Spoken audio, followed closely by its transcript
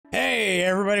Hey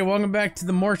everybody, welcome back to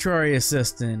the Mortuary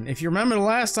Assistant. If you remember the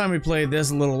last time we played this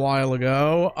a little while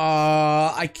ago,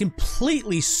 I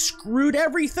completely screwed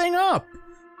everything up.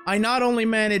 I not only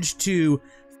managed to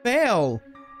fail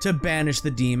to banish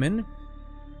the demon,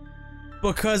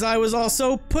 because I was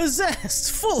also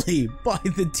possessed fully by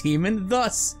the demon,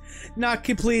 thus not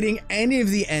completing any of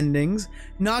the endings,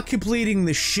 not completing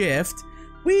the shift.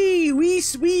 We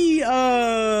screwed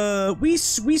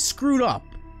up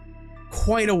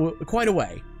quite a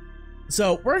way.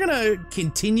 So we're gonna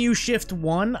continue shift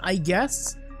 1, I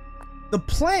guess. The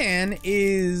plan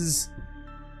is,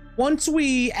 once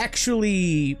we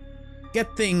actually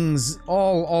get things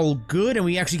all good and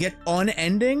we actually get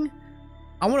unending,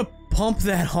 I want to pump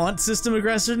that haunt system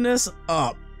aggressiveness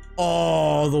up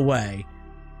all the way,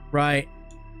 right?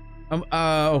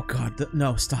 Oh god,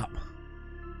 no, stop.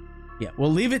 Yeah,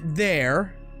 we'll leave it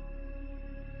there.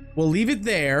 We'll leave it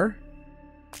there.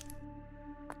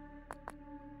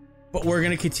 But we're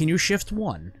gonna continue shift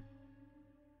 1.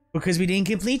 Because we didn't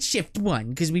complete shift 1,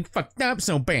 because we fucked up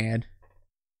so bad.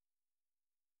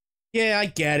 Yeah, I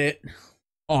get it.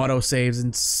 Autosaves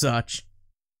and such.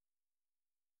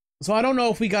 So I don't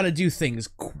know if we gotta do things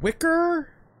quicker,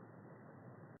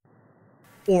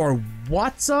 or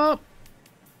what's up.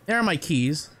 There are my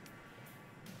keys.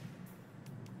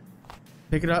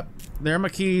 Pick it up. There are my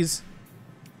keys.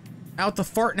 Out the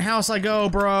farting house I go,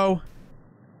 bro.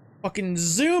 Fucking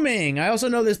zooming! I also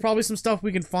know there's probably some stuff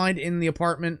we can find in the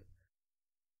apartment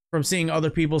from seeing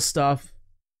other people's stuff.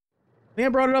 I think I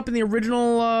brought it up in the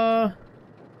original,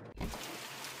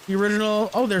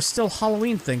 oh, there's still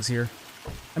Halloween things here.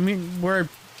 I mean,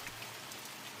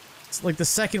 it's like the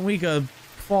second week of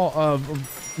fall,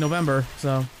 of November,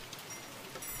 so.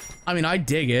 I mean, I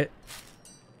dig it.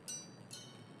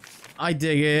 I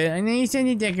dig it. And then you said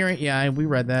you decorate. Yeah, we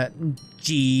read that.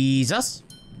 Jesus.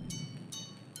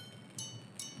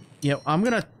 Yeah, I'm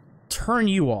gonna turn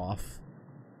you off.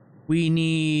 We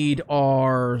need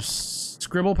our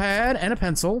scribble pad and a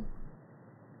pencil.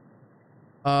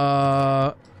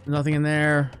 Nothing in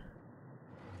there.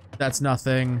 That's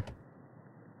nothing.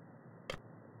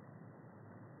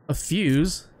 A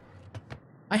fuse.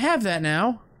 I have that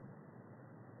now.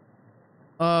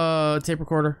 Tape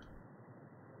recorder.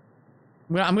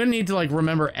 I'm gonna need to, like,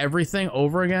 remember everything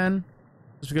over again.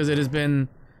 Just because it has been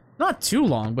not too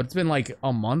long, but it's been like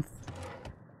a month.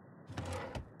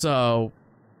 So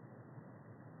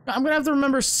I'm gonna have to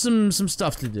remember some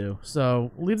stuff to do. So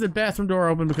leave the bathroom door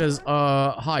open because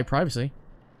hi, privacy.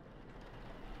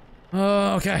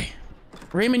 Okay.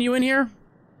 Raymond, you in here?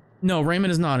 No,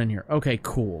 Raymond is not in here. Okay,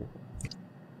 cool.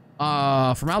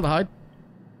 Formaldehyde.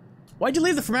 Why'd you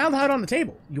leave the formaldehyde on the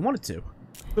table? You wanted to.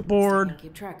 Clipboard.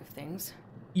 Keep track of things.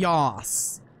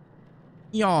 Yas.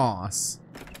 Yas.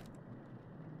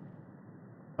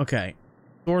 Okay.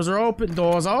 Doors are open.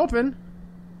 Doors are open.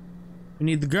 We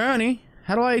need the gurney.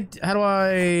 How do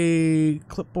I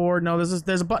clipboard? No,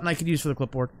 there's a button I could use for the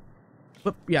clipboard.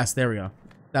 Yes, there we go.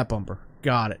 That bumper.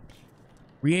 Got it.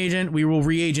 Reagent. We will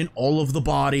reagent all of the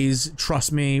bodies.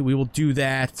 Trust me, we will do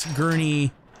that.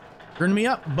 Gurney. Gurney me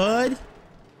up, bud.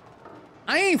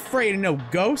 I ain't afraid of no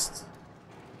ghosts.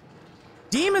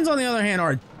 Demons, on the other hand,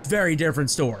 are a very different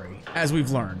story, as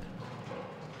we've learned.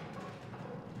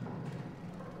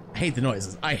 I hate the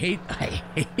noises. I hate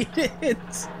it.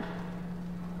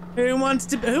 Who wants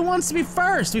to be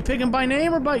first? We pick him by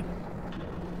name or by...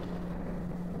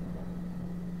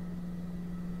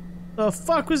 The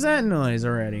fuck was that noise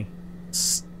already?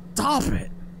 Stop it.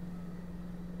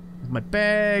 My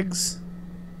bags.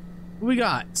 What we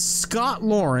got? Scott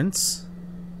Lawrence.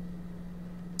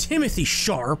 Timothy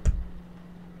Sharp.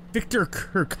 Victor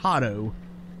Curcado.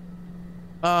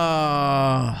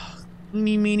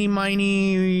 Meeny,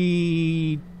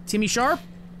 miny, Timmy Sharp?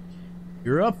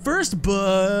 You're up first,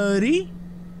 buddy.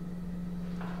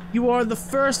 You are the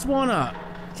first one up.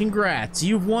 Congrats,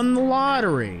 you've won the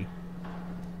lottery.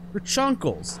 For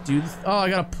chunkles, dude. Oh, I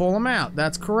gotta pull them out.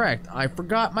 That's correct. I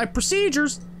forgot my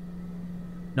procedures.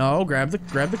 No, grab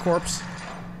the corpse.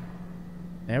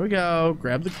 There we go.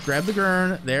 Grab the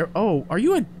gurn. There. Oh, are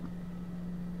you a...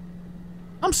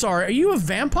 I'm sorry, are you a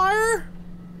vampire?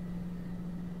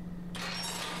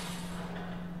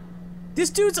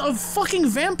 This dude's a fucking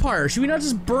vampire. Should we not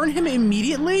just burn him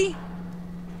immediately?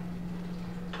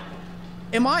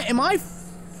 Am I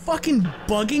fucking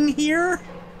bugging here?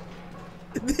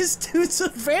 This dude's a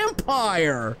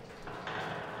vampire.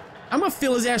 I'm gonna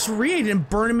fill his ass with reagent and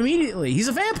burn him immediately. He's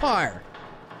a vampire.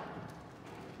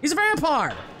 He's a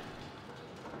vampire.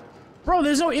 Bro,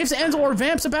 there's no ifs, ands, or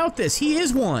vamps about this. He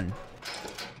is one.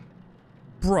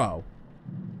 Bro.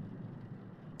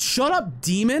 Shut up,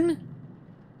 demon.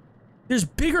 There's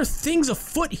bigger things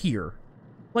afoot here.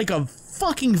 Like a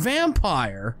fucking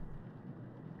vampire.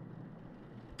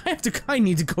 I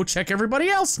need to go check everybody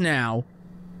else now.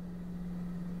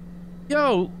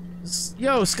 Yo,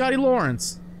 Scotty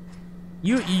Lawrence.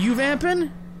 You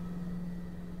vamping?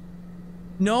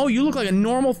 No, you look like a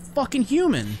normal fucking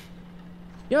human.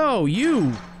 Yo,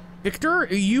 you. Victor,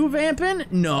 are you vamping?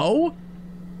 No.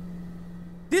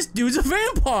 This dude's a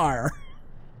vampire.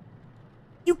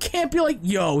 You can't be like,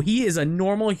 yo, he is a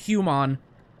normal human.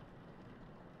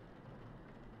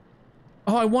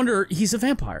 Oh, I wonder, he's a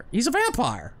vampire. He's a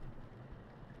vampire.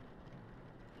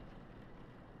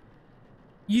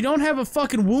 You don't have a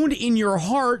fucking wound in your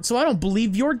heart, so I don't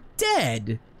believe you're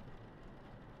dead.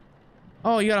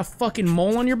 Oh, you got a fucking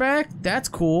mole on your back? That's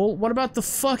cool. What about the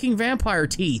fucking vampire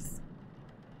teeth?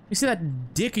 You see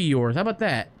that dick of yours? How about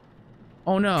that?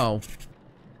 Oh no.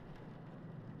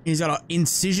 He's got an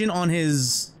incision on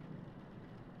his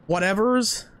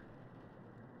whatevers.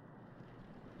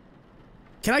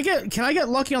 Can I get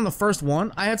lucky on the first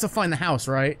one? I have to find the house,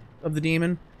 right? Of the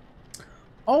demon.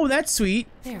 Oh, that's sweet.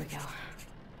 There we go.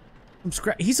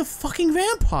 He's a fucking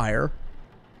vampire.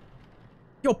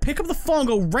 Yo, pick up the phone and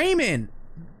go, Raymond!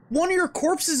 One of your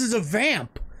corpses is a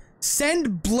vamp.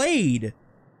 Send Blade.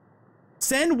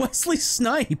 Send Wesley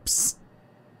Snipes.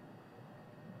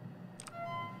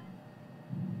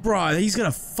 Bruh, he's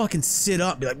gonna fucking sit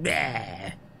up and be like,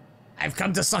 nah, I've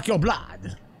come to suck your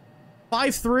blood.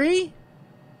 5-3?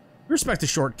 Respect the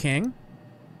short king.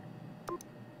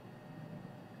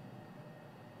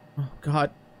 Oh,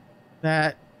 God.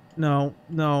 That. No,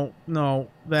 no, no.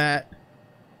 That.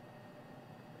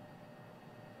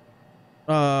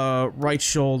 Right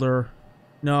shoulder.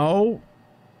 No.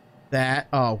 That.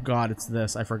 Oh, God, it's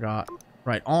this. I forgot.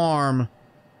 Right arm.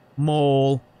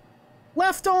 Mole.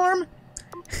 Left arm.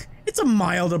 It's a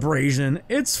mild abrasion.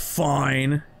 It's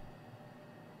fine.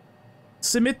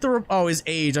 Submit the oh, his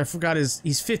age. I forgot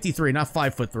he's 53, not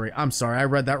 5'3". I'm sorry, I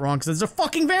read that wrong because there's a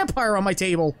fucking vampire on my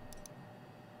table.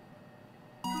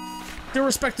 Still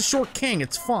respect the short king,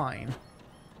 it's fine.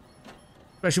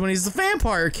 Especially when he's the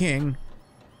vampire king.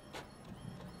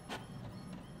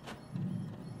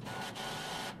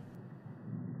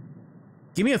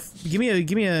 Give me a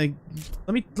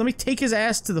let me take his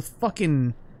ass to the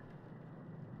fucking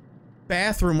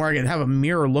bathroom where I can have a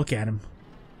mirror look at him.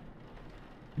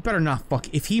 You better not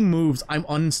fuck. If he moves, I'm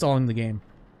uninstalling the game.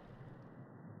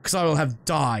 Because I will have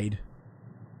died.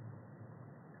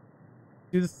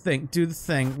 Do the thing. Do the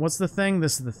thing. What's the thing?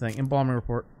 This is the thing. Embalming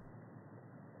report.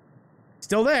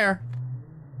 Still there.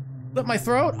 Slit my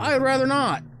throat? I'd rather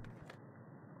not.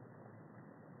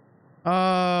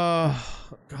 God.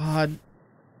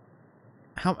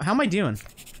 How am I doing?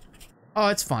 Oh,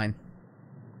 it's fine.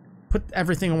 Put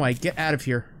everything away. Get out of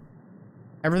here.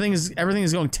 Everything is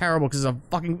going terrible because of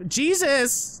fucking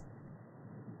Jesus.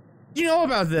 Do you know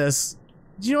about this?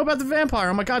 Do you know about the vampire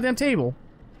on my goddamn table?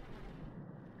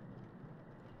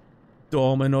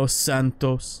 Domino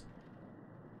Santos.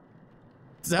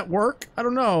 Does that work? I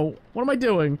don't know. What am I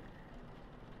doing?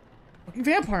 Fucking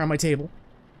vampire on my table.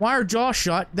 Wire jaw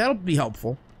shut. That'll be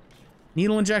helpful.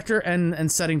 Needle injector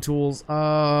and setting tools.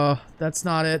 That's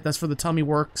not it. That's for the tummy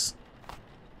works.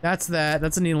 That's that.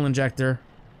 That's a needle injector.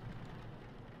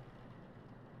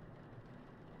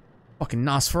 Fucking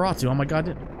Nosferatu. Oh my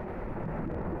god.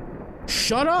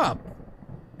 Shut up!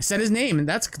 I said his name, and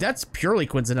that's purely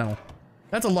coincidental.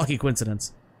 That's a lucky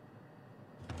coincidence.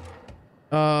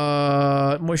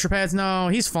 Moisture pads? No,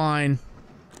 he's fine.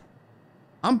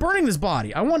 I'm burning this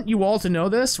body. I want you all to know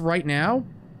this right now.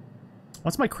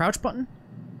 What's my crouch button?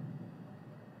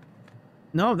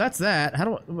 No, that's that. How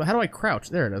do I crouch?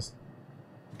 There it is.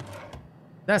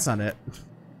 That's not it.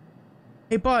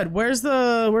 Hey bud, where's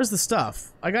the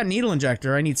stuff? I got needle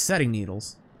injector, I need setting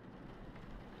needles.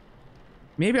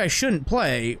 Maybe I shouldn't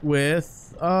play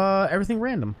with everything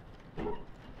random.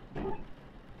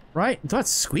 Right?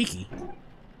 That's squeaky.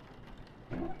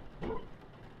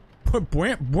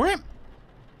 Where's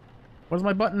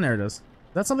my button? There it is. Is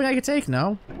that something I could take?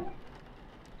 No.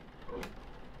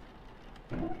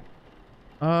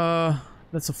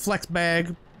 That's a flex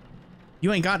bag.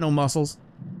 You ain't got no muscles.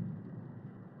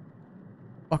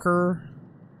 Fucker.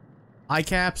 Eye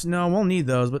caps? No, we'll need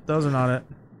those, but those are not it.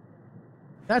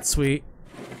 That's sweet.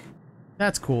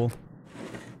 That's cool.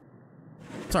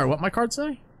 Sorry, what my card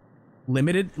say?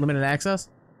 Limited access?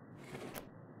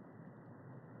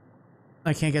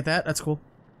 I can't get that. That's cool.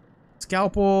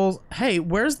 Scalpels. Hey,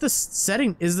 where's the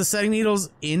setting? Is the setting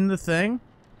needles in the thing?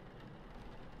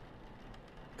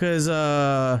 Cause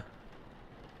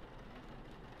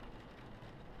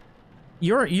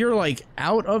You're like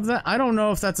out of that? I don't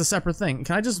know if that's a separate thing.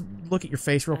 Can I just look at your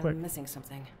face real quick? I'm missing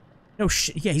something. No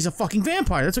shit. Yeah, he's a fucking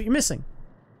vampire. That's what you're missing.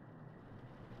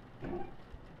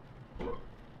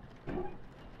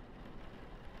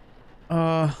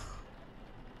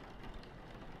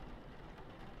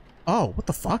 Oh, what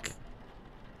the fuck?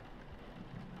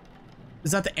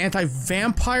 Is that the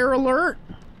anti-vampire alert?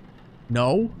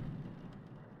 No.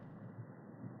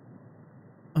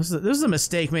 This is a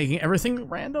mistake making everything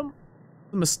random.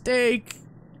 A mistake.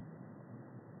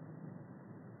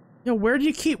 Yo, where do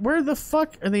you keep... Where the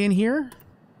fuck... Are they in here?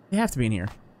 They have to be in here.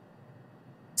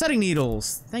 Setting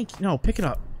needles. Thank you. No, pick it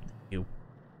up. Thank you.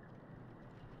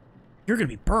 You're gonna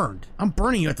be burned. I'm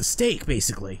burning you at the stake,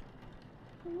 basically.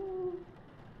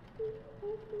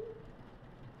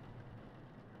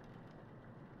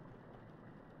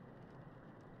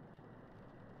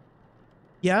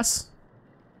 Yes?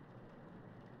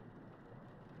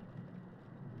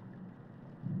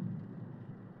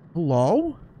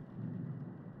 Hello?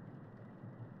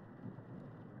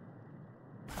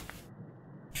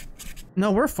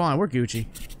 No, we're fine. We're Gucci.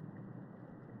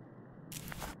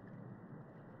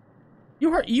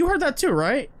 You heard that too,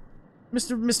 right?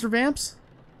 Mr. Vamps?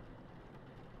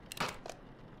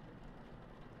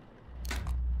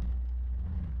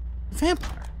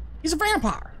 Vampire. He's a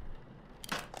vampire.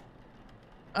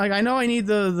 I know I need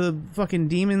the fucking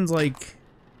demon's like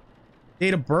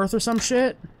date of birth or some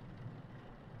shit.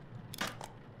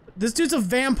 This dude's a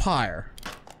vampire.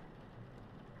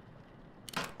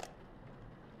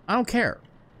 I don't care.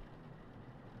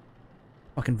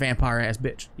 Fucking vampire ass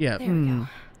bitch. Yeah. There we go.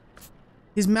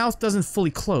 His mouth doesn't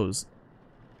fully close.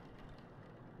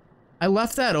 I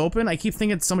left that open. I keep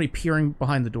thinking it's somebody peering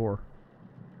behind the door.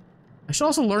 I should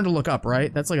also learn to look up,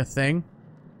 right? That's like a thing.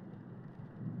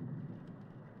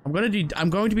 I'm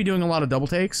going to be doing a lot of double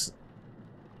takes.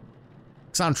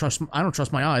 Cause I don't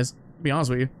trust my eyes, to be honest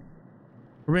with you.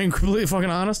 We're being completely fucking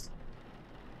honest.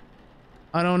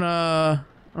 I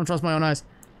don't trust my own eyes.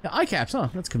 Yeah, eye caps, huh?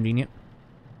 That's convenient.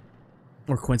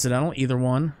 Or coincidental, either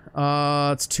one.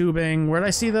 It's tubing. Where'd I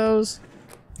see those?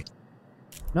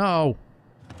 No.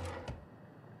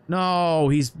 No,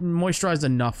 he's moisturized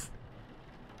enough.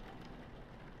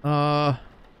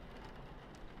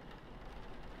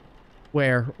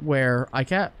 Where? Eye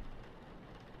cap?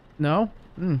 No?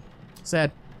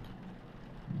 Sad.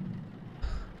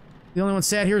 The only one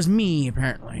sad here is me,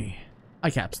 apparently. Eye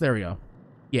caps, there we go.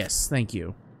 Yes, thank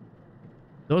you.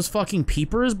 Those fucking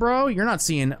peepers, bro? You're not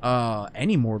seeing,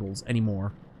 any mortals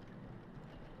anymore.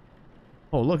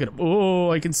 Oh, look at him.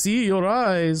 Oh, I can see your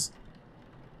eyes.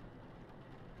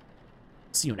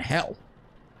 See you in hell.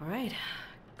 Alright.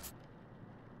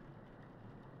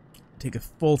 Take a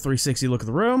full 360 look at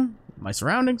the room, my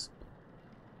surroundings.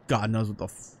 God knows what the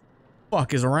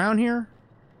fuck is around here.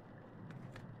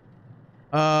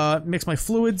 Mix my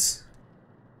fluids.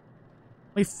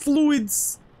 My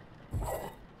fluids.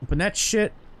 Open that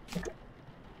shit.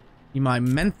 Need my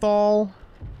menthol.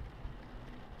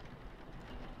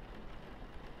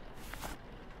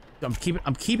 I'm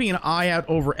keeping an eye out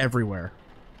over everywhere.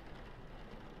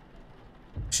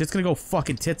 Shit's gonna go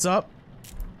fucking tits up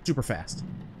super fast.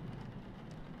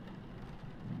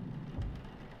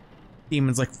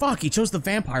 Demon's like, fuck, he chose the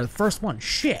vampire, the first one.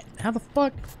 Shit, how the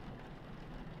fuck?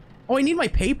 Oh, I need my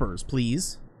papers,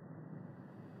 please.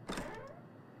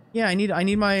 Yeah, I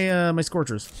need my my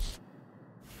scorchers.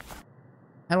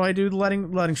 How do I do the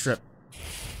letting strip?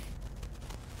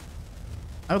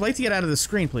 I would like to get out of the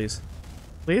screen, please.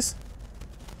 Please?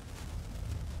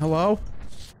 Hello?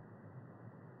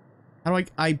 How do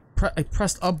I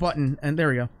pressed a button and there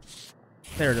we go.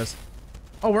 There it is.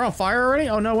 Oh, we're on fire already?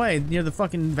 Oh, no way. Near the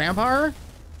fucking vampire?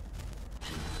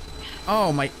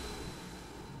 Oh, my...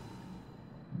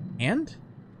 And?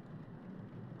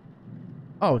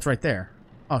 Oh, it's right there.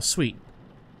 Oh, sweet.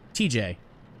 TJ.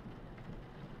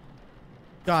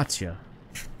 Gotcha.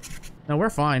 No, we're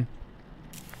fine.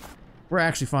 We're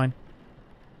actually fine.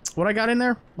 What I got in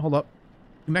there? Hold up.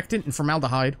 Humectant and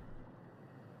formaldehyde.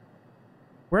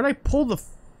 Where'd I pull the...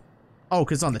 Oh,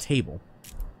 because it's on the table.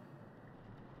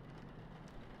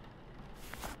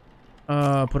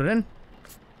 Put it in.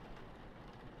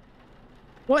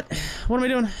 What? What am I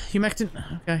doing? Humectant?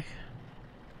 Okay.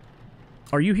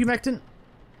 Are you humectant?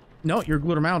 No, you're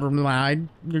glutamate.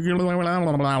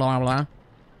 You're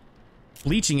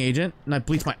bleaching agent. And I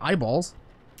bleach my eyeballs.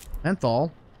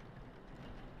 Menthol.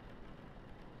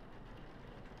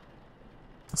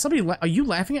 Somebody, are you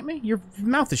laughing at me? Your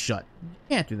mouth is shut. You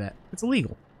can't do that. It's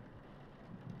illegal.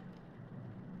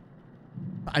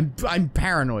 I'm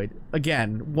paranoid.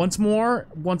 Again. Once more.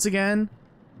 Once again.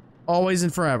 Always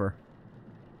and forever.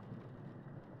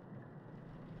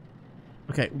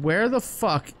 Okay, where the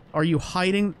fuck are you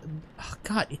hiding? Oh,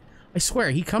 God, I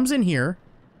swear, he comes in here.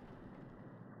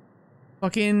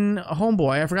 Fucking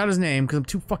homeboy, I forgot his name because I'm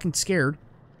too fucking scared.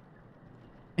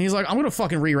 And he's like, I'm gonna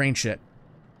fucking rearrange shit.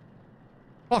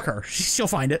 Fuck her, she'll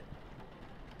find it.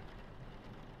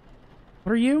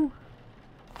 What are you?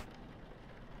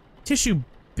 Tissue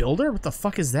builder? What the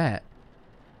fuck is that?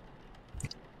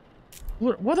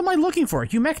 What am I looking for?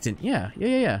 Humectant.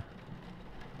 Yeah.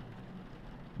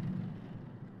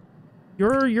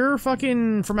 You're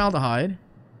fucking formaldehyde.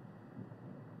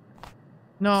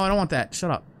 No, I don't want that.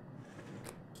 Shut up.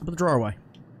 Put the drawer away.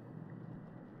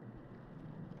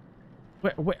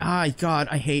 Wait, God,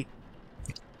 I hate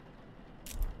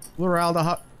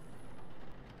formaldehyde.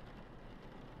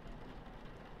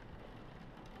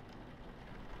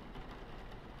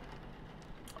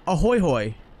 Ahoy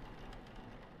hoy.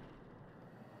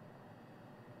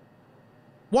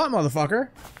 What, motherfucker?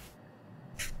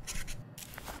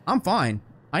 I'm fine.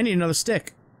 I need another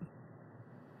stick.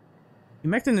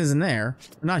 Humectant is in there.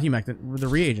 Not humectant, the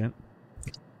reagent.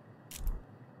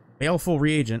 Baleful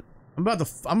reagent. I'm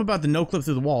about to no clip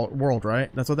through the world,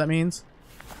 right? That's what that means?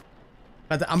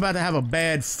 I'm about to have a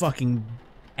bad fucking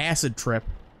acid trip.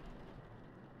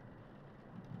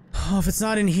 Oh, if it's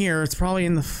not in here, it's probably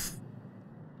in the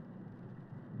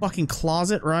fucking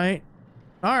closet, right?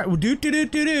 Alright,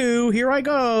 well, here I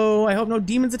go. I hope no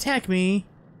demons attack me.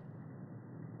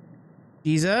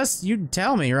 Jesus, you'd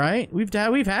tell me, right? We've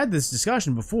had this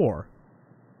discussion before.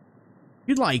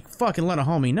 You'd like fucking let a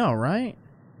homie know, right?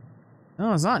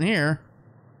 No, it's not in here.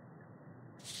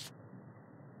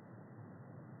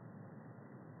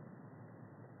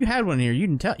 You had one here.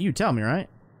 You'd tell me, right?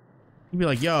 You'd be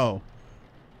like, yo,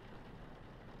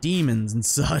 demons and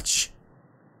such.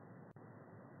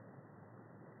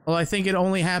 Well, I think it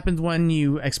only happens when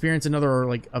you experience another,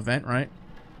 like, event, right?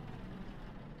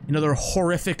 Another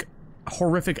horrific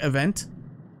event.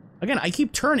 Again, I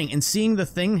keep turning and seeing the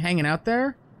thing hanging out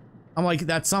there. I'm like,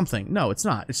 that's something. No, it's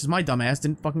not. It's just my dumbass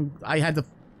didn't fucking... I had to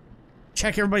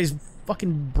check everybody's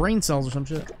fucking brain cells or some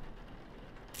shit.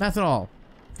 Methanol.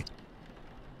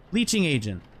 Bleaching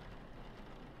agent.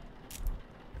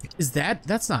 Is that...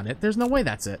 That's not it. There's no way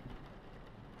that's it.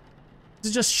 This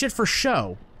is just shit for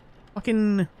show.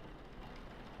 Fucking...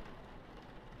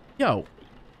 Yo.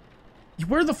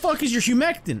 Where the fuck is your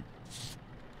humectant?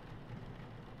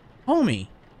 Homie.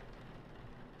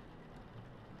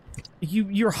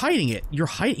 You're hiding it.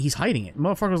 He's hiding it.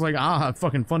 Motherfucker's like, ah,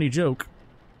 fucking funny joke.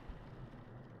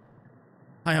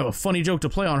 I have a funny joke to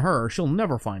play on her. She'll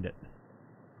never find it.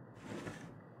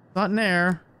 Not in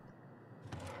there.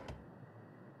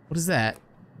 What is that?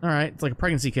 Alright, it's like a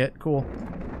pregnancy kit. Cool.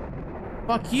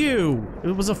 Fuck you!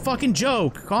 It was a fucking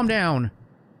joke! Calm down.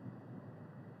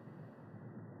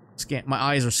 My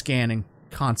eyes are scanning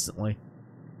constantly.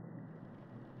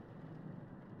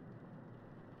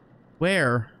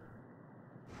 Where?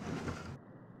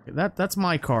 That's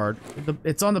my card.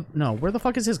 It's on the... No, where the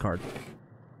fuck is his card?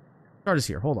 Card is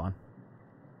here. Hold on.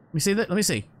 Let me see that. Let me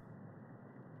see.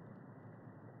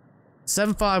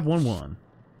 7511.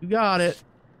 You got it.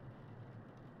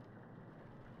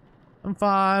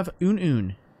 75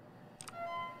 un.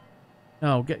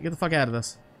 No, get the fuck out of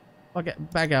this. Fuck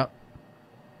it. Back out.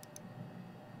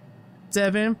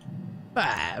 7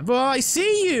 5. Oh, I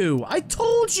see you. I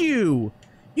told you.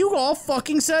 You all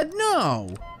fucking said no.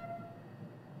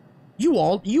 You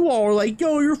all are like,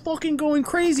 yo, you're fucking going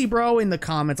crazy, bro, in the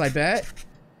comments, I bet.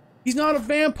 He's not a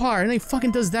vampire. And then he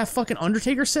fucking does that fucking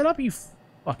Undertaker setup? Are you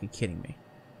fucking kidding me?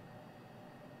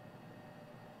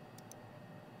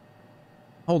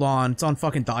 Hold on, it's on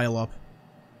fucking dial-up.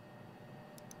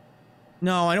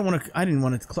 No, I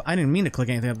didn't mean to click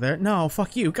anything up there. No,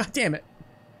 fuck you. God damn it.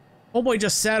 Oh boy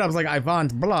just said I was like, I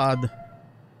want blood.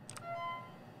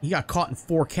 He got caught in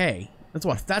 4K.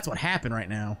 That's what happened right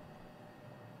now.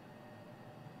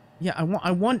 Yeah,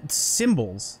 I want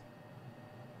symbols.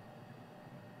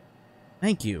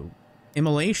 Thank you.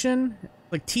 Immolation?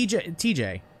 Like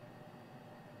TJ.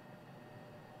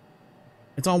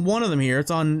 It's on one of them here.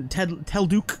 It's on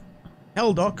Telduc.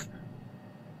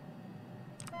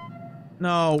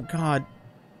 No, God.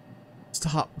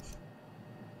 Stop.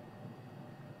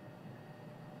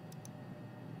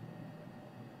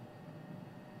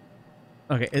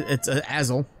 Okay, it's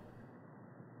Azel.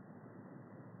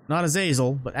 Not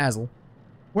Azazel, but Azel.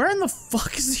 Where in the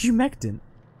fuck is the humectant?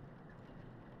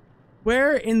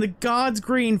 Where in the God's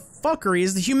green fuckery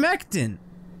is the humectant?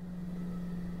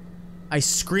 I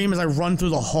scream as I run through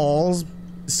the halls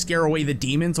to scare away the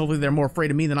demons. Hopefully they're more afraid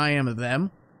of me than I am of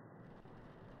them.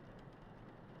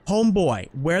 Homeboy,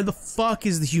 where the fuck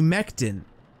is the humectant?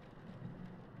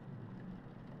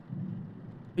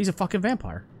 He's a fucking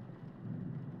vampire.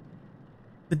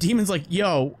 The demon's like,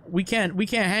 yo, we can't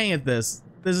hang at this.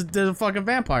 There's a fucking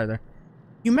vampire there.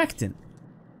 Humectant.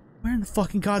 Where in the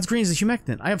fucking God's green is the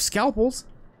humectant? I have scalpels.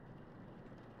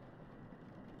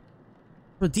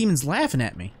 The demon's laughing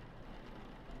at me.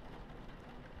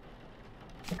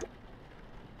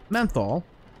 Menthol.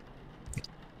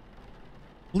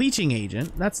 Bleaching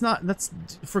agent. That's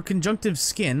for conjunctive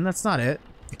skin. That's not it.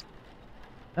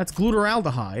 That's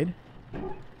glutaraldehyde.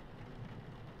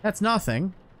 That's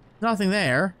nothing. Nothing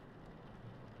there.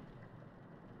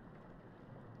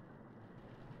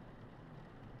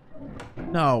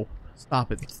 No.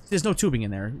 Stop it. There's no tubing in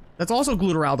there. That's also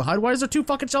glutaraldehyde. Why is there 2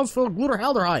 fucking shelves full of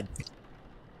glutaraldehyde?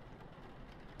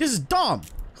 This is dumb.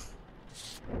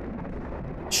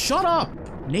 Shut up.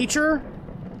 Nature.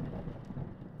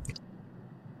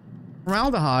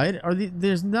 Formaldehyde.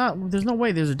 There's no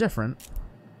way there's a different.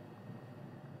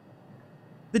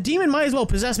 The demon might as well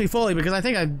possess me fully because I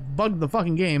think I bugged the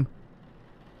fucking game.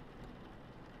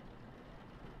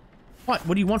 What?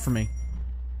 What do you want from me?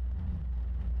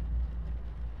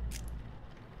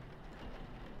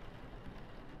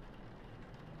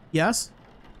 Yes?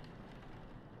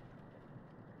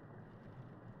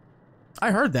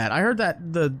 I heard that. I heard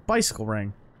that the bicycle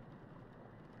ring.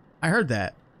 I heard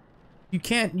that. You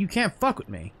can't fuck with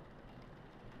me.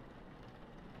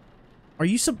 Are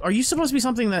you supposed to be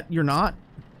something that you're not?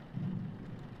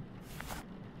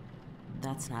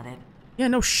 That's not it. Yeah,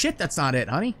 no shit, that's not it,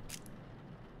 honey.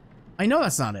 I know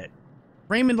that's not it.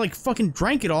 Raymond, like, fucking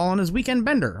drank it all on his weekend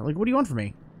bender. Like, what do you want from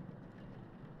me?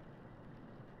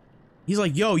 He's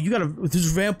like, yo, you got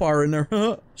there's a vampire in there.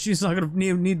 She's not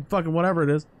gonna need fucking whatever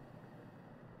it is.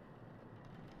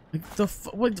 Like,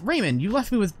 what, Raymond, you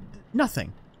left me with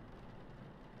nothing.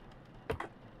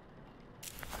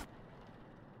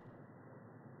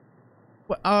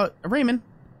 What, Raymond?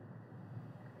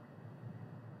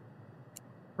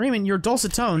 Raymond, your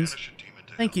dulcet tones.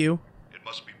 Thank you.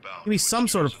 Give me some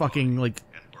sort of fucking, like,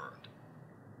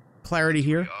 clarity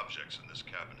here. Objects in this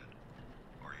cabinet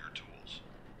are your tools.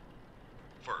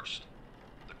 First,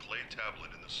 the clay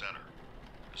tablet in the center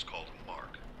is called a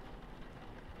mark.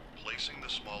 Placing the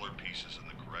smaller pieces in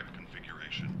the correct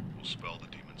configuration will spell the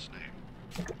demon's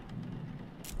name.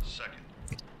 Second,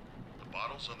 the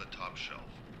bottles on the top shelf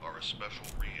are a special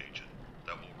reagent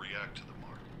that will react to the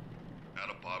mark. Add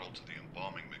a bottle to the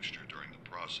embalming mixture during the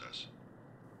process.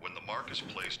 When the mark is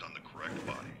placed on the correct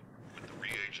body, with the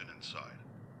reagent inside,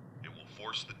 it will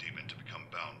force the demon to become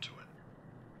bound to it.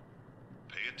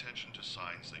 Pay attention to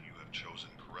signs that you have chosen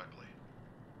correctly.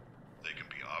 They can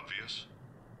be obvious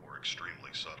or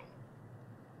extremely subtle.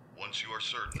 Once you are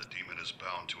certain the demon is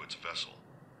bound to its vessel,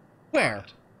 where?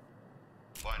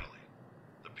 Finally,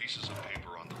 the pieces of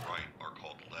paper on the right are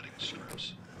called letting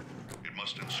strips. It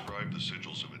must inscribe the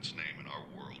sigils of its name in our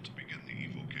world to begin the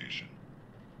evocation.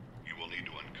 You will need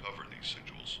to uncover these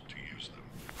sigils to use them.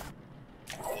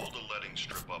 Hold a letting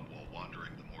strip up while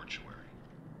wandering the mortuary.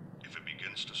 If it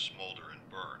begins to smolder and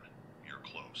burn, you're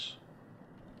close.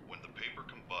 When the paper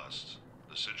combusts,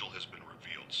 the sigil has been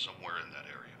revealed somewhere in that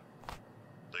area.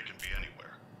 They can be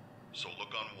anywhere, so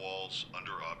look on walls,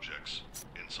 under objects,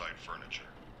 inside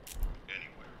furniture,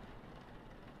 anywhere.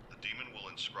 The demon will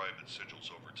inscribe its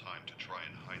sigils over time to try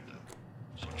and hide them,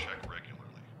 so check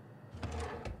regularly.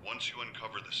 Once you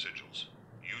uncover the sigils,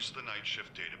 use the night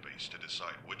shift database to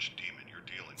decide which demon you're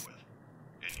dealing with,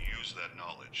 and use that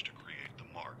knowledge to create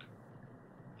the mark.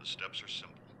 The steps are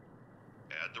simple.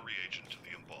 Add the reagent to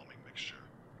the embalming mixture.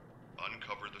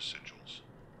 Uncover the sigils.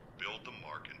 Build the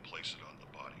mark and place it on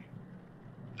the body.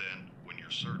 Then, when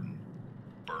you're certain,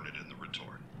 burn it in the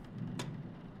retort.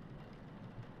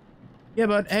 Yeah,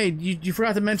 but hey, you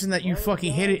forgot to mention that you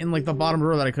fucking hid it in, like, the bottom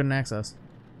drawer that I couldn't access.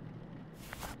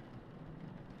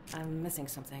 I'm missing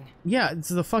something. Yeah, it's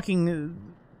the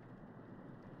fucking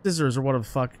scissors or whatever the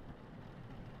fuck.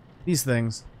 These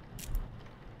things.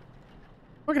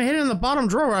 Fucking hid it in the bottom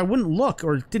drawer where I wouldn't look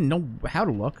or didn't know how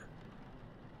to look.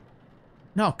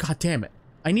 No, god damn it.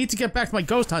 I need to get back to my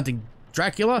ghost hunting,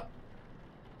 Dracula.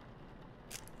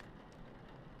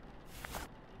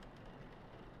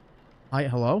 Hi,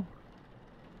 hello?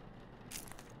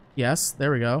 Yes,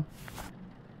 there we go.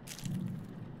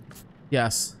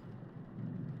 Yes.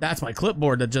 That's my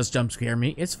clipboard that just jump scared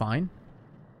me. It's fine.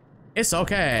 It's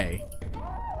okay.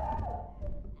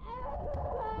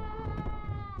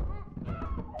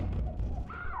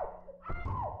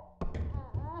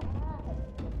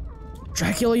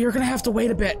 Dracula, you're gonna have to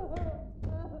wait a bit.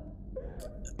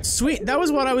 Sweet, that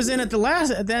was what I was in at the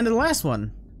end of the last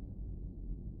one.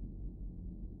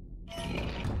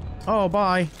 Oh,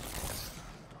 bye.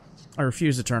 I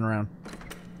refuse to turn around.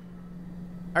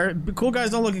 Cool guys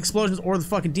don't look explosions or the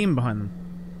fucking demon behind them.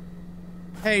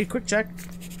 Hey, quick check.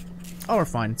 Oh, we're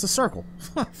fine. It's a circle.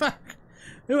 Fuck.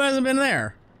 Who hasn't been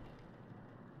there?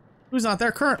 Who's not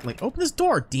there currently? Open this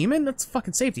door, demon. That's a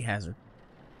fucking safety hazard.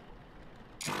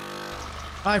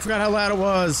 I forgot how loud it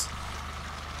was.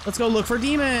 Let's go look for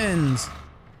demons.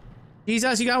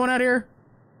 Jesus, you got one out here?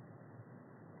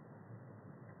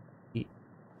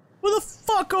 Who the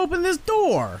fuck opened this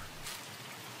door?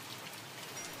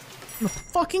 I'm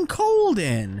fucking cold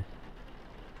in.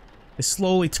 I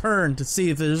slowly turn to see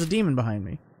if there's a demon behind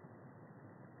me.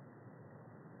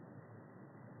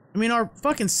 I mean, our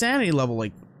fucking sanity level,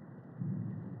 like...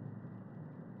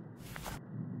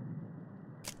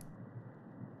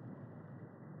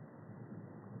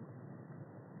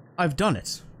 I've done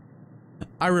it.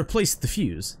 I replaced the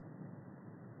fuse.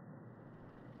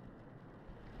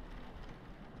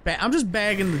 I'm just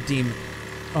bagging the demon.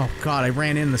 Oh god, I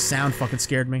ran in, the sound fucking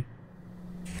scared me.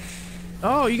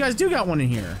 Oh, you guys do got one in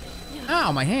here.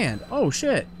 Ow, my hand. Oh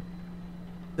shit.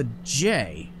 The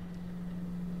J.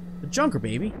 The Junker,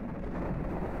 baby.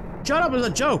 Shut up, it's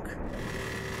a joke.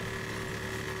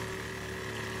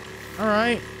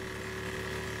 Alright.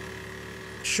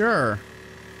 Sure.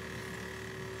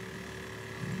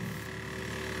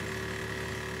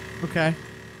 Okay.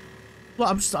 Well,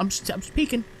 I'm just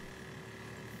peeking.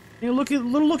 You know,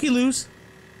 little looky-loos.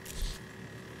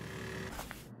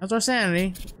 That's our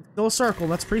sanity. Still a circle.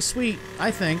 That's pretty sweet, I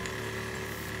think.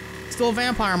 Still a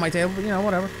vampire on my table, but you know,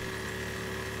 whatever.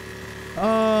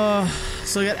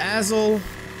 So we got Azel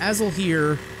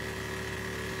here.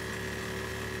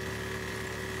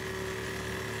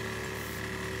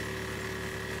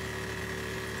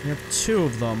 We have two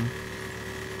of them.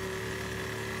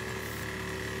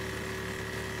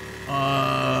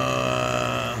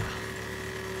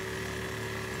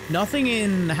 Nothing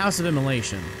in the House of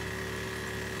Immolation.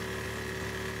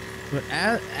 But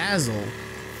Azel's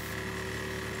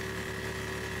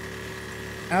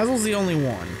the only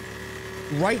one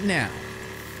right now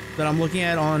that I'm looking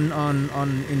at on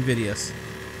Invidious.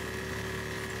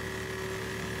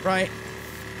 Right.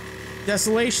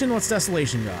 Desolation, what's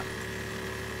Desolation got?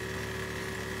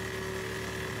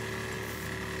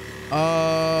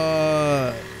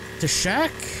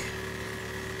 Teshek?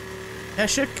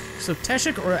 Teshik? So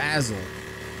Teshik or Azel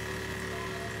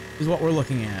is what we're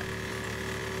looking at.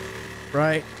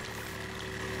 Right?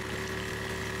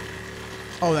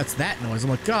 Oh, that's that noise.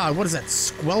 I'm like, God, what is that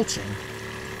squelching?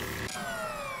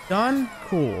 Done?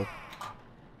 Cool.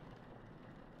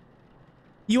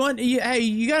 Hey,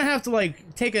 you gotta have to,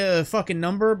 like, take a fucking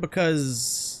number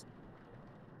because...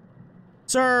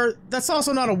 Sir, that's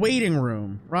also not a waiting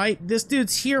room, right? This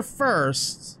dude's here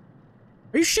first.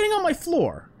 Are you shitting on my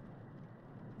floor?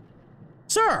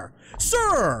 Sir!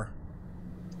 Sir!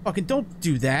 Fucking don't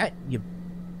do that. You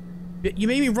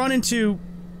made me run into...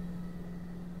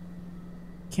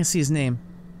 Can't see his name.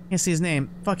 Can't see his name.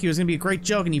 Fuck you, it was gonna be a great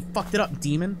joke and you fucked it up,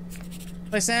 demon.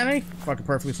 My sanity? Fucking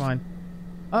perfectly fine.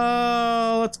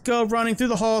 Let's go running through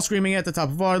the hall screaming at the top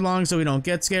of our lungs so we don't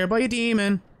get scared by a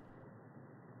demon.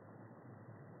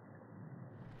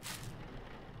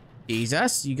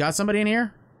 Jesus, you got somebody in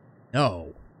here?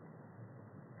 No.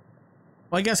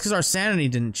 Well, I guess because our sanity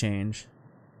didn't change.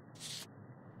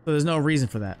 So there's no reason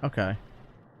for that. Okay.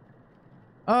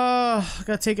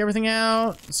 Gotta take everything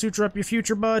out. Suture up your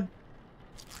future, bud.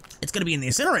 It's gonna be in the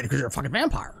incinerator because you're a fucking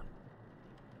vampire.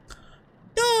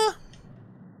 Duh.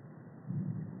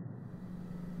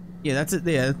 Yeah, that's it.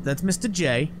 Yeah, that's Mr.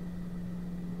 J.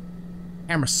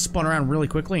 Camera spun around really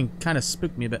quickly and kind of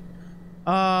spooked me a bit.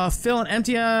 Fill an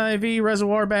empty IV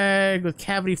reservoir bag with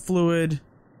cavity fluid.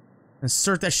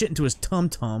 Insert that shit into his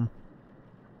tum-tum.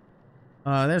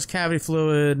 There's cavity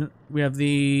fluid. We have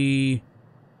the...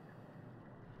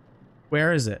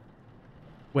 Where is it?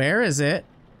 Where is it?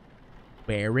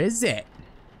 Where is it?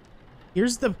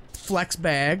 Here's the flex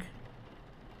bag.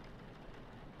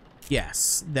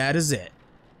 Yes, that is it.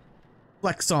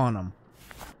 Flex on them.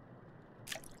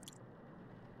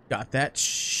 Got that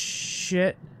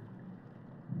shit.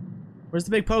 Where's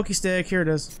the big pokey stick? Here it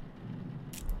is.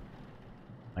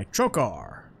 My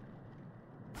trocar.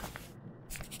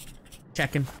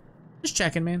 Checking. Just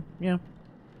checking, man. Yeah.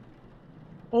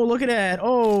 Oh, look at that.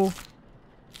 Oh.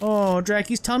 Oh,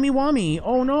 Draki's tummy wummy.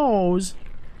 Oh, noes.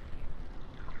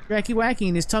 Dracky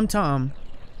whacking his tum-tum.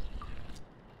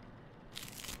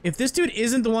 If this dude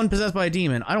isn't the one possessed by a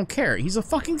demon, I don't care. He's a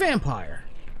fucking vampire.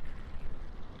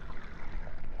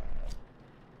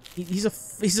 He's a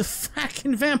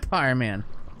fucking vampire, man.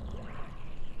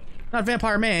 Not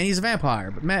vampire man, he's a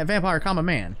vampire, but vampire comma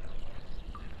man.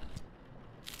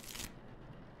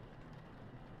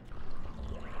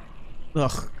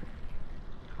 Ugh.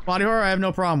 Body horror, I have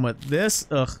no problem with. This,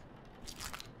 ugh.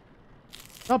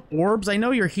 What's up, orbs? I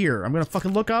know you're here. I'm gonna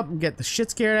fucking look up and get the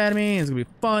shit scared out of me, and it's gonna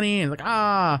be funny, and it's like,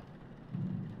 ah.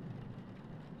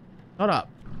 Shut up.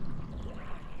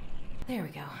 There we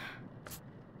go.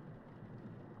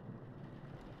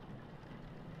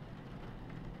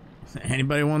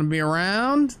 Anybody want to be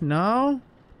around? No?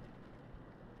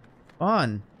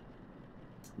 Fun.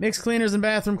 Mix cleaners in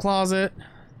bathroom closet.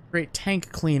 Great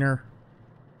tank cleaner.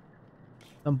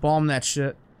 Embalm that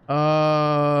shit.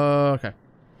 Okay.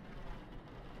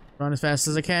 Run as fast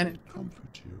as I can.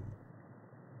 Comfort you.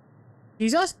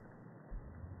 Jesus?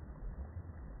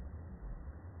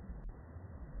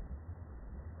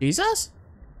 Jesus?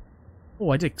 Oh,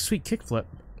 I did a sweet kickflip.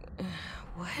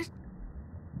 What?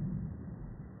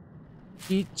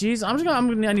 Jeez,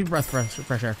 I need breath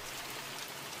fresh air.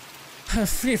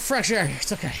 Need fresh air.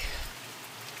 It's okay.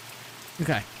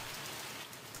 Okay.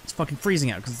 It's fucking freezing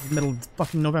out because it's the middle of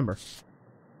fucking November.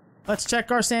 Let's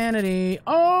check our sanity.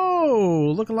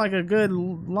 Oh, looking like a good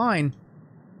line.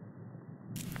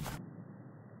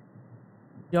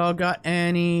 Y'all got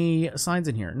any signs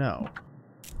in here? No.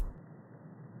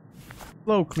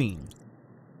 Flow clean.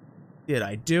 Did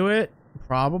I do it?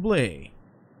 Probably.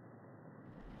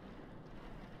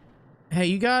 Hey,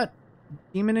 you got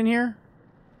demon in here?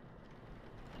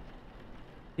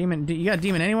 Demon, you got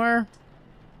demon anywhere?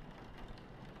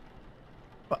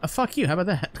 Fuck you, how about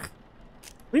that? What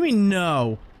do you mean,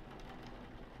 no?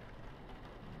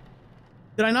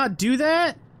 Did I not do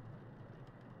that?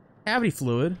 Cavity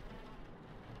fluid.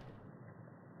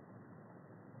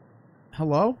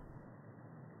 Hello?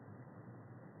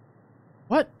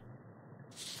 What?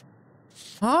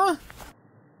 Huh?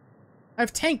 I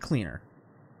have tank cleaner.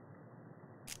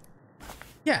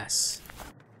 Yes.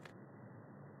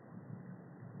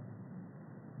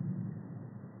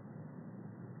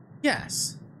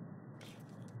 Yes.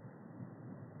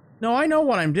 No, I know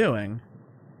what I'm doing.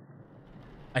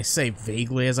 I say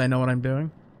vaguely as I know what I'm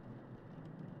doing.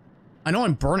 I know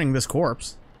I'm burning this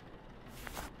corpse.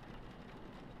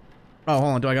 Oh,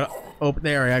 hold on. Do I gotta open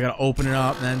there? I gotta open it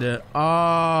up and then do.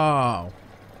 Oh.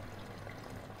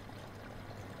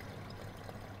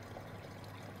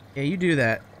 Yeah, you do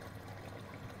that.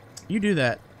 You do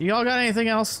that. Y'all got anything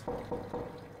else?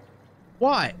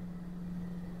 What?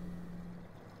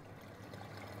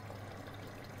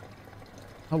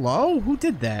 Hello? Who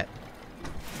did that?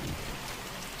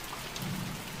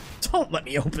 Don't let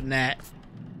me open that.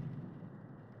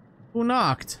 Who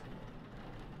knocked?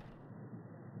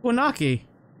 Who knocky?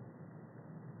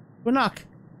 Who knock?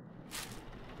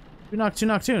 Who knock? Who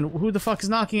knock? Who the fuck is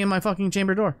knocking in my fucking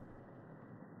chamber door?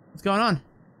 What's going on?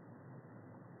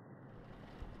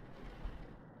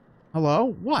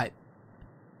 Hello? What?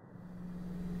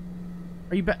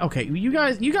 Are you back? Okay, you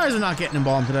guys are not getting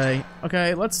embalmed today.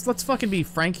 Okay, let's fucking be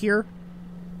frank here.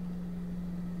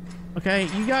 Okay,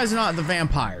 you guys are not the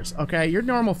vampires. Okay, you're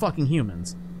normal fucking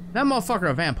humans. That motherfucker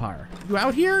a vampire. You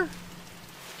out here?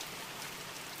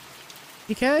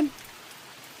 You kid?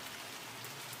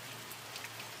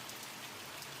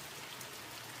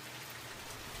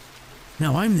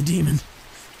 No, I'm the demon.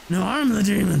 No, I'm the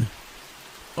demon.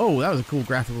 Oh, that was a cool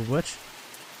graphical glitch.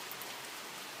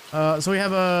 So we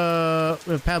have a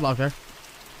padlock there.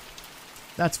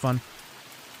 That's fun.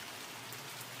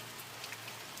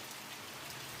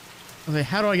 Okay,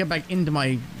 how do I get back into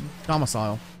my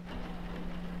domicile?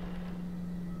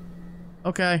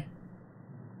 Okay.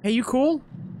 Hey, you cool?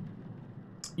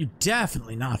 You're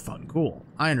definitely not fucking cool.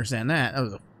 I understand that. That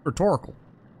was a rhetorical.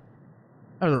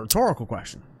 That was a rhetorical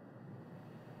question.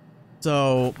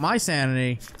 So my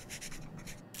sanity,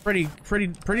 pretty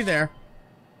there.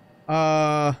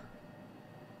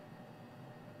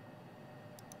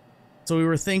 So we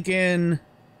were thinking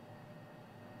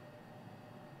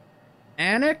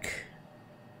Anik?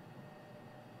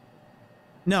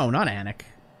 No, not Anik.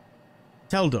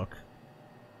 Telduk.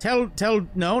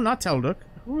 No, not Telduk.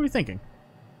 Who were we thinking?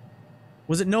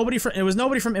 Was it nobody from, it was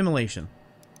nobody from Immolation.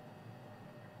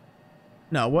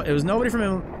 No, what, it was nobody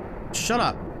from shut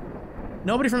up.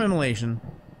 Nobody from Immolation.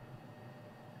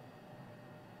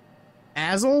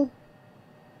 Azel?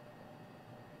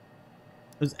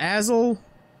 It was Azel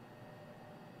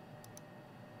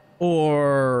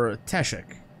or Teshik.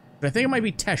 But I think it might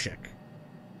be Teshik.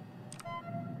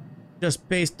 Just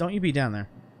based, don't you be down there.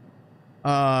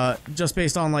 Just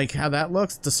based on like how that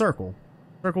looks, it's a circle.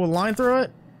 Circle with a line through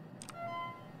it.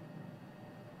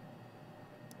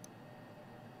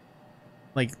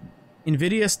 Like,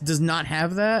 Invidious does not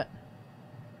have that.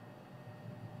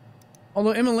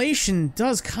 Although Immolation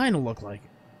does kind of look like it.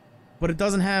 But it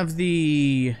doesn't have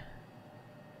the...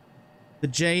 the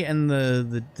J and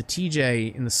the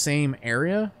TJ in the same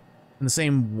area, in the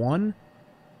same one.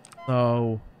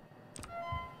 So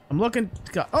I'm looking.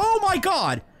 Oh my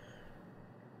god!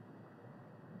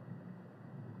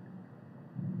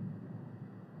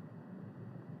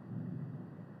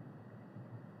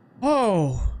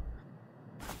 Oh,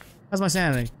 how's my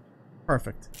sanity?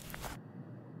 Perfect.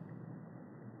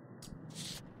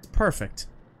 Perfect.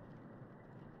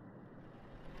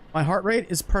 My heart rate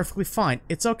is perfectly fine.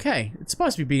 It's okay. It's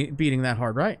supposed to be beating that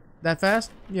hard, right? That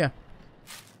fast? Yeah.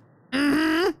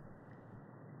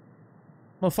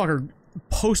 Motherfucker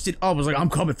posted up. Was like, I'm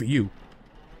coming for you.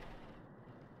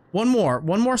 One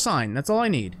more sign. That's all I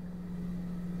need.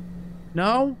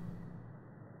 No?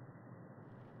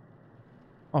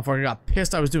 Motherfucker got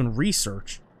pissed I was doing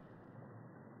research.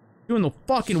 Doing the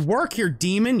fucking work here,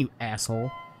 demon, you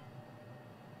asshole.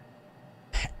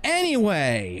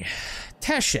 Anyway,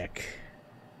 Teshik.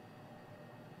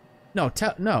 No,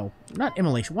 no, not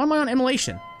immolation. Why am I on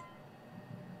immolation?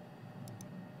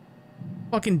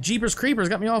 Fucking Jeepers Creepers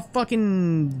got me all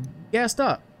fucking gassed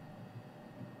up.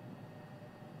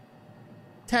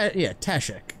 Yeah,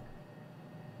 Teshik.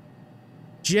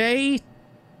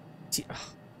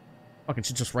 Fucking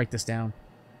should just write this down.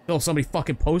 Until somebody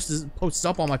fucking posts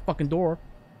up on my fucking door.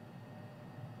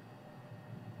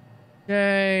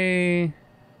 J.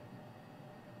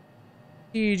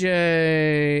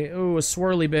 TJ. Ooh, a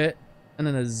swirly bit. And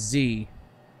then a Z.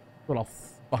 That's what I'll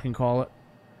fucking call it.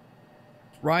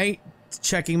 Right?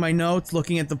 Checking my notes,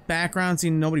 looking at the background,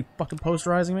 seeing nobody fucking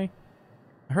posterizing me.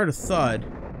 I heard a thud.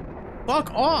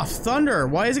 Fuck off, thunder!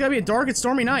 Why is it gotta be a dark and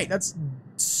stormy night? That's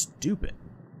stupid.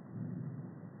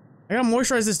 I gotta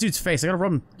moisturize this dude's face. I gotta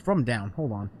rub him down.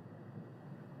 Hold on.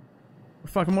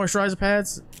 Fucking moisturizer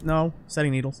pads? No.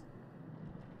 Setting needles.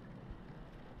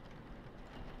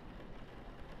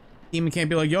 Demon can't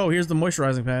be like, yo, here's the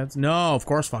moisturizing pads. No, of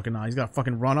course fucking not. He's gotta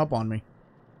fucking run up on me.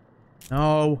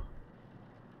 No.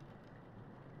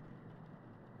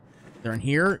 They're in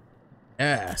here?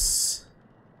 Yes.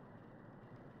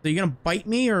 So you gonna bite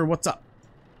me, or what's up?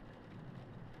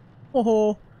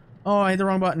 Oh, I hit the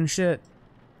wrong button. Shit.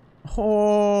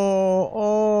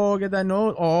 Oh, get that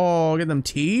nose. Oh, get them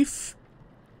teeth.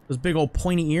 Those big old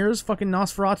pointy ears. Fucking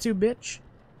Nosferatu, bitch.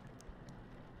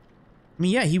 I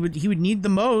mean, yeah, he would need the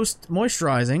most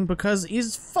moisturizing because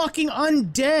he's fucking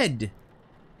undead.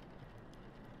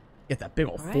 Get that big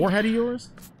old forehead of yours.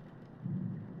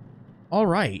 All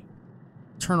right.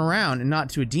 Turn around and not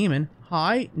to a demon.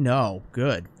 Hi? No.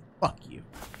 Good. Fuck you.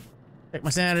 Check my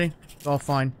sanity. It's all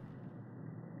fine.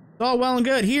 It's all well and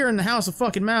good here in the House of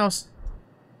fucking Mouse.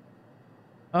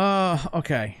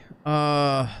 Okay.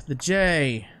 The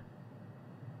J.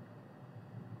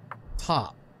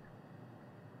 Top.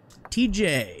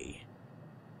 TJ.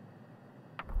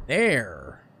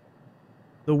 There.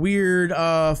 The weird,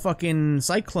 fucking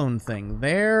cyclone thing.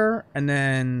 There. And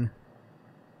then...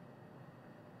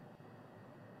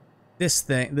 this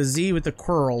thing. The Z with the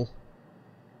curl.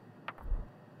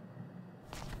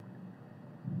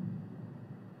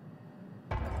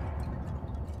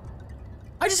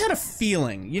 I just had a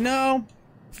feeling, you know?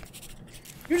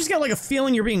 You just got like a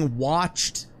feeling you're being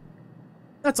watched.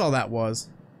 That's all that was.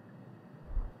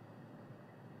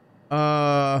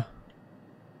 Okay,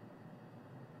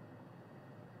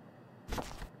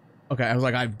 I was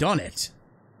like, I've done it.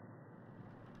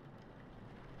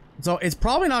 So it's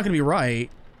probably not gonna be right.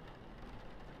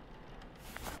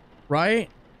 Right?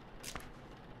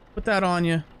 Put that on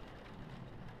you.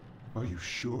 Are you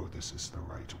sure this is the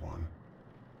right one?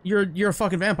 You're a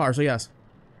fucking vampire, so yes.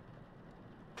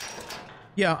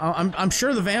 Yeah, I'm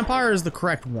sure the vampire is the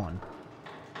correct one.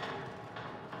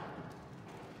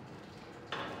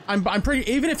 I'm pretty,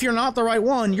 even if you're not the right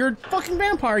one, you're a fucking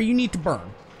vampire, you need to burn.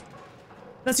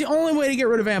 That's the only way to get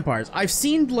rid of vampires. I've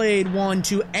seen Blade 1,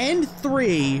 2, and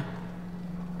 3.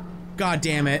 God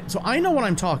damn it. So I know what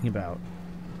I'm talking about.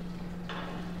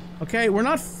 Okay, we're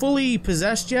not fully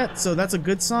possessed yet, so that's a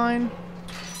good sign.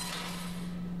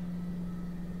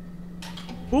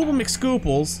 Booble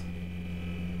McScooples.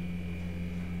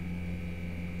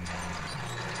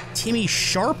 Timmy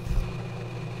Sharp?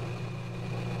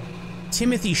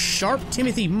 Timothy Sharp?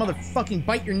 Timothy motherfucking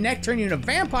bite your neck, turn you into a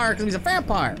vampire because he's a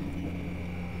vampire.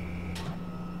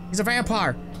 He's a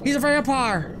vampire. He's a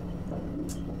vampire.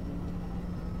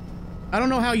 I don't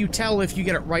know how you tell if you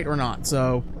get it right or not,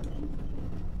 so...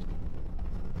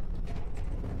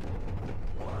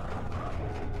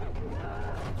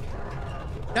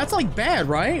 That's like bad,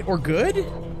 right? Or good?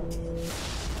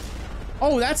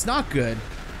 Oh, that's not good.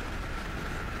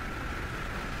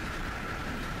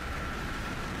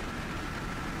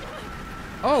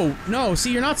 Oh, no,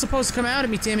 see, you're not supposed to come out at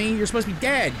me, Timmy. You're supposed to be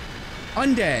dead.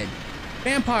 Undead.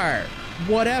 Vampire.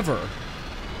 Whatever.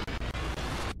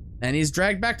 And he's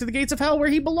dragged back to the gates of hell where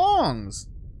he belongs.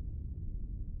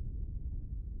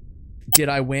 Did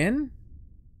I win?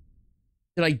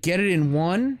 Did I get it in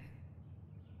one?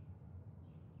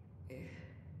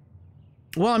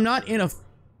 Well, I'm not in a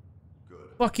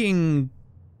fucking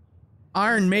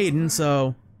Iron Maiden,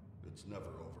 so... It's never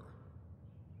over.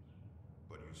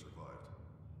 But you survived.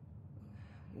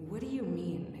 What do you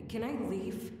mean? Can I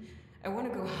leave? I want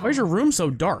to go home. Why is your room so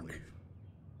dark?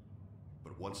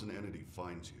 But once an entity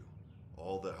finds you,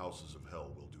 all the houses of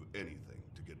hell will do anything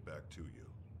to get back to you.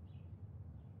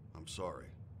 I'm sorry,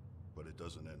 but it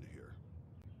doesn't end here.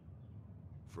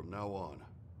 From now on,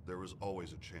 there is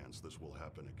always a chance this will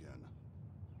happen again,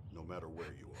 no matter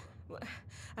where you are.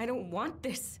 I don't want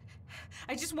this.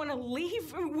 I just want to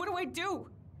leave. What do I do?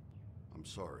 I'm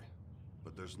sorry,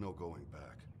 but there's no going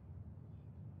back.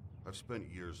 I've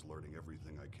spent years learning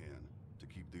everything I can to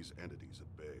keep these entities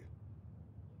at bay.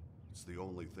 It's the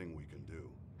only thing we can do.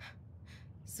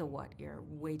 So what, you're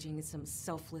waging some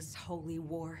selfless holy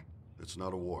war? It's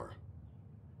not a war.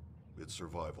 It's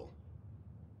survival.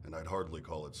 And I'd hardly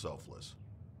call it selfless.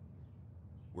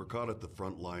 We're caught at the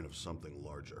front line of something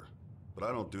larger. But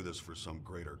I don't do this for some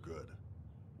greater good.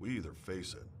 We either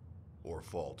face it, or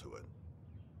fall to it.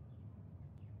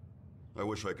 I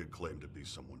wish I could claim to be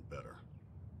someone better,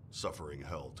 suffering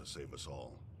hell to save us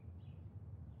all.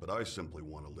 But I simply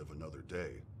want to live another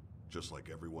day, just like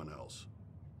everyone else.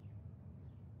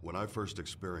 When I first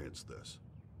experienced this,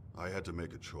 I had to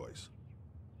make a choice.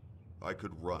 I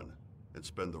could run and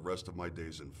spend the rest of my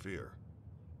days in fear,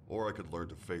 or I could learn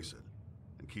to face it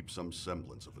and keep some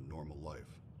semblance of a normal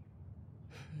life.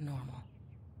 Normal.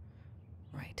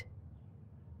 Right.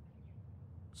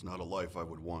 It's not a life I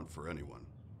would want for anyone,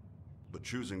 but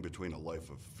choosing between a life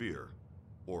of fear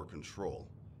or control.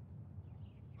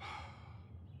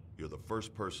 You're the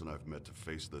first person I've met to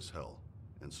face this hell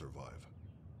and survive.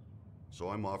 So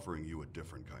I'm offering you a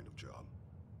different kind of job.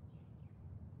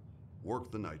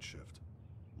 Work the night shift.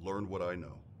 Learn what I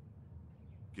know.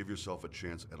 Give yourself a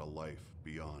chance at a life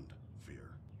beyond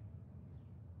fear.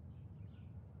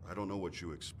 I don't know what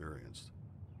you experienced,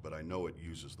 but I know it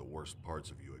uses the worst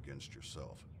parts of you against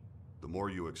yourself. The more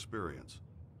you experience,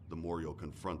 the more you'll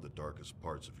confront the darkest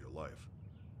parts of your life.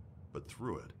 But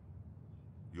through it,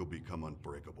 you'll become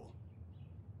unbreakable.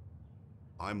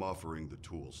 I'm offering the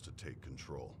tools to take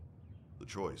control. The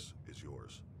choice is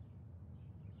yours.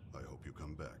 I hope you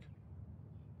come back.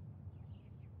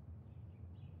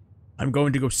 I'm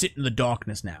going to go sit in the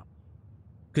darkness now.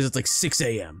 Because it's like 6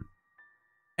 a.m.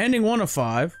 Ending 1 of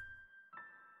 5.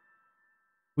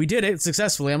 We did it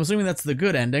successfully. I'm assuming that's the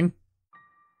good ending.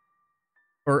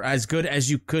 Or as good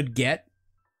as you could get.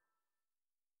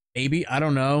 Maybe, I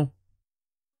don't know.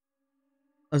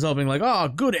 I was hoping like, oh,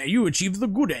 good, you achieved the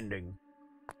good ending.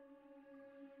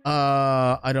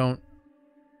 I don't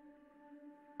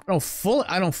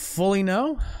fully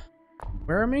know.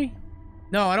 Where am I?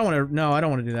 No, I don't want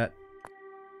to do that.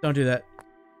 Don't do that.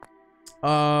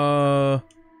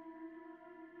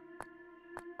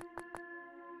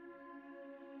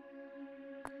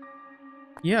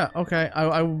 Yeah, okay.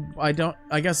 I don't,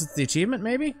 I guess it's the achievement,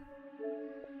 maybe?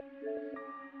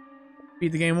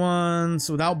 Beat the game once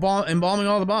without embalming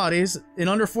all the bodies in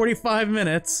under 45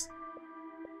 minutes.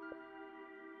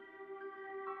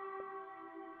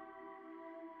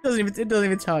 It doesn't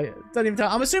even tell you. It doesn't even tell.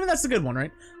 I'm assuming that's the good one,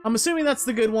 right? I'm assuming that's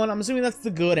the good one. I'm assuming that's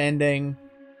the good ending.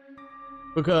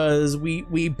 Because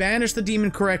we banished the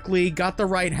demon correctly, got the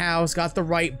right house, got the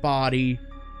right body.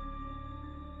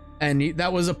 And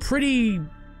that was a pretty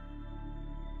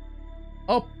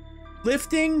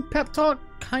uplifting pep talk,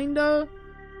 kinda.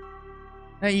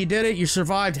 Hey, you did it. You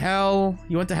survived hell.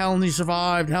 You went to hell and you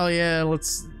survived. Hell yeah,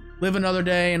 let's live another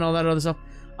day and all that other stuff.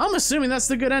 I'm assuming that's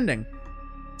the good ending.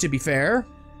 To be fair,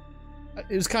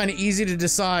 it was kind of easy to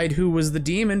decide who was the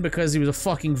demon because he was a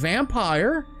fucking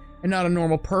vampire and not a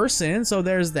normal person, so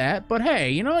there's that. But hey,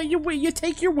 you know, you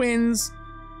take your wins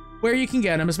where you can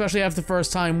get them, especially after the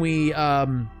first time we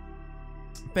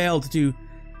failed to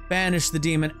banish the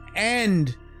demon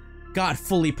and got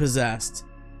fully possessed.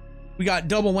 We got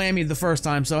double whammied the first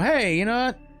time, so hey, you know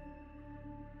what?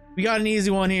 We got an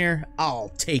easy one here. I'll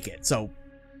take it. So,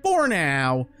 for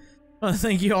now,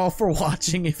 thank you all for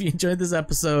watching. If you enjoyed this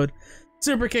episode,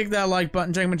 super kick that like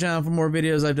button. Check my channel for more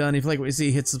videos I've done. If you like what you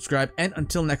see, hit subscribe. And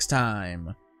until next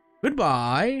time,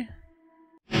 goodbye.